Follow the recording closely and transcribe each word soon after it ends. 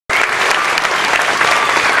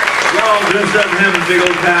all dressed up and having a big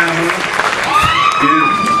old time, huh?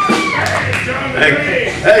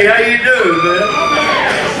 Hey, how you doing, man?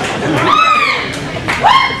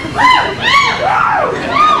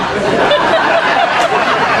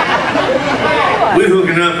 We're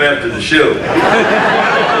hooking up after the show.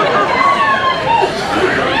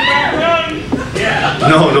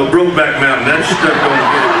 No, Brokeback Mountain. That stuff don't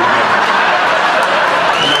get it.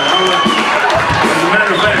 As a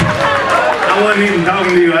matter of fact, I wasn't even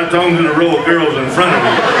talking to you. I was talking to the row of girls in front of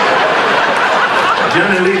me.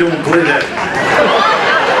 Johnny Lee don't play that.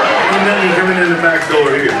 Ain't nothing coming in the back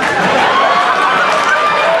door here.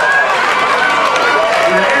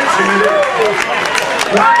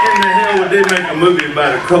 Why in the hell would they make a movie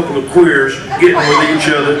about a couple of queers getting with each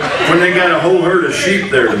other when they got a whole herd of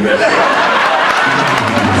sheep there to mess with?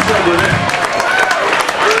 What's up with that?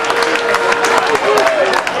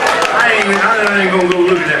 I ain't gonna go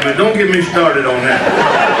look at that, but don't get me started on that.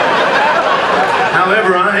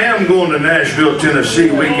 However, I am going to Nashville, Tennessee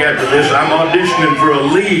a week after this. I'm auditioning for a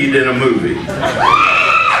lead in a movie.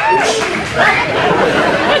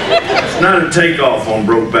 It's not a takeoff on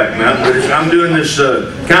Brokeback Mountain, but I'm doing this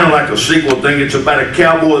kind of like a sequel thing. It's about a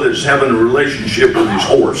cowboy that's having a relationship with his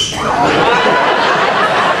horse. Hey,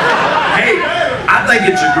 I think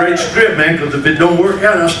it's a great script, man, because if it don't work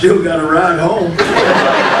out, I still got to ride home.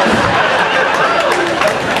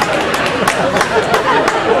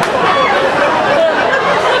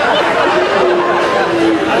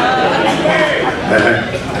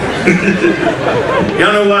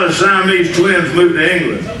 Y'all know why the Siamese twins moved to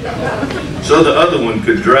England? So the other one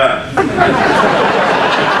could drive. I'm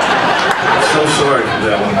so sorry for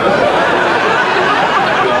that one.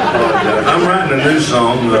 I'm writing a new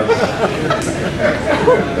song.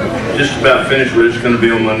 Just about finished with it. It's going to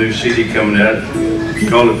be on my new CD coming out. It's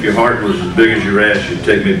called If Your Heart Was As Big As Your Ass, You'd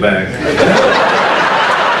Take Me Back.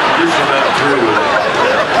 Just about through with it.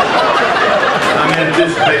 I'm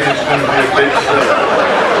anticipating it's going to be a big stuff.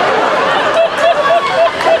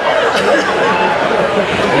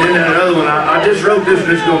 And then that other one, I just wrote this,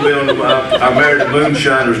 and it's going to be on the, I married a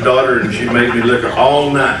moonshiner's daughter, and she made me liquor all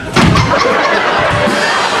night.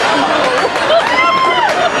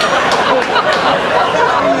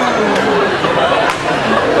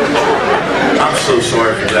 I'm so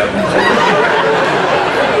sorry for that one.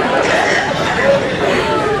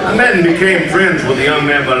 I met and became friends with a young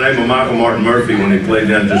man by the name of Michael Martin Murphy when he played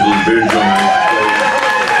down at this little beer joint.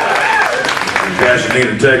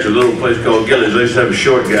 Pasadena, Texas, a little place called Gillies. They used to have a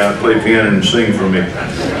short guy play piano and sing for me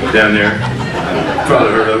down there. Probably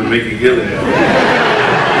heard of Mickey Gilly.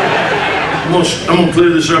 I'm gonna clear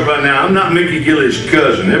this up right now. I'm not Mickey Gilly's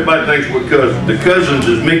cousin. Everybody thinks we're cousins. The cousins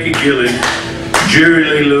is Mickey Gilly, Jerry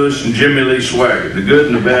Lee Lewis, and Jimmy Lee Swaggart. The good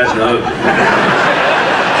and the bad and the ugly.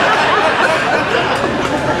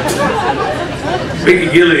 Mickey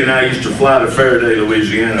Gilly and I used to fly to Faraday,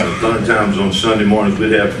 Louisiana. A ton of times on Sunday mornings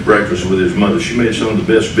we'd have breakfast with his mother. She made some of the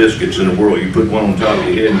best biscuits in the world. You put one on top of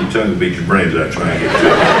your head and your tongue will beat your brains out trying to get to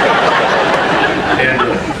it. And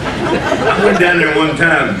I went down there one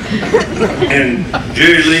time, and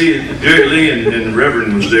Jerry Lee and the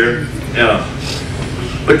Reverend was there.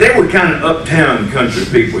 But they were kind of uptown country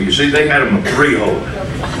people. You see, they had them a three-hole.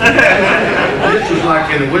 This was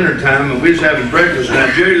like in the wintertime, and we was having breakfast. Now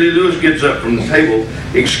Jerry Lee Lewis gets up from the table,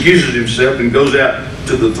 excuses himself, and goes out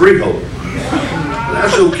to the three-hole.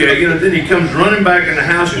 That's okay, you know. Then he comes running back in the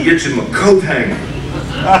house and gets him a coat hanger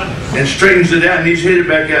and straightens it out, and he's headed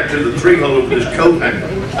back out to the three-hole with his coat hanger.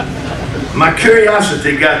 My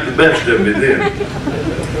curiosity got the best of me then.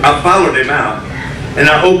 I followed him out, and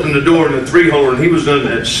I opened the door in the three-hole, and he was in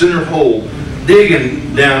that center hole,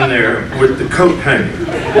 digging down there with the coat hanger.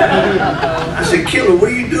 I said, "Killer, what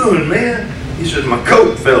are you doing, man?" He said, "My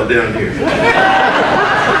coat fell down here."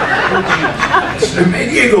 I said, "Man,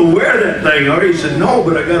 you ain't gonna wear that thing, are you?" He said, "No,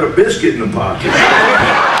 but I got a biscuit in the pocket."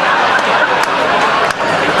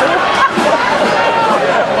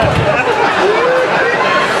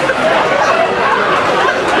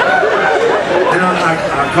 And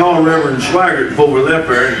I called Reverend Swaggart before we left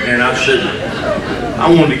there, and I said, I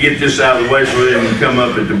wanted to get this out of the way so they didn't come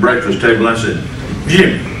up at the breakfast table. I said,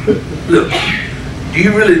 "Jimmy, look, do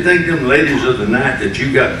you really think them ladies of the night that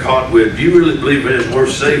you got caught with, do you really believe it is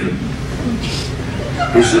worth saving?"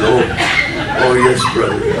 He said, oh yes,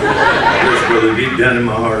 brother. Yes, brother, deep down in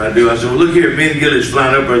my heart, I do. I said, "Well, look here, me and Gilly's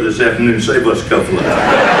flying up there this afternoon. Save us a couple of them."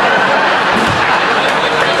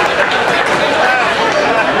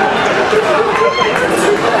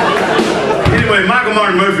 Michael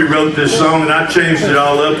Martin Murphy wrote this song, and I changed it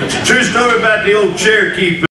all up. It's a true story about the old Cherokee.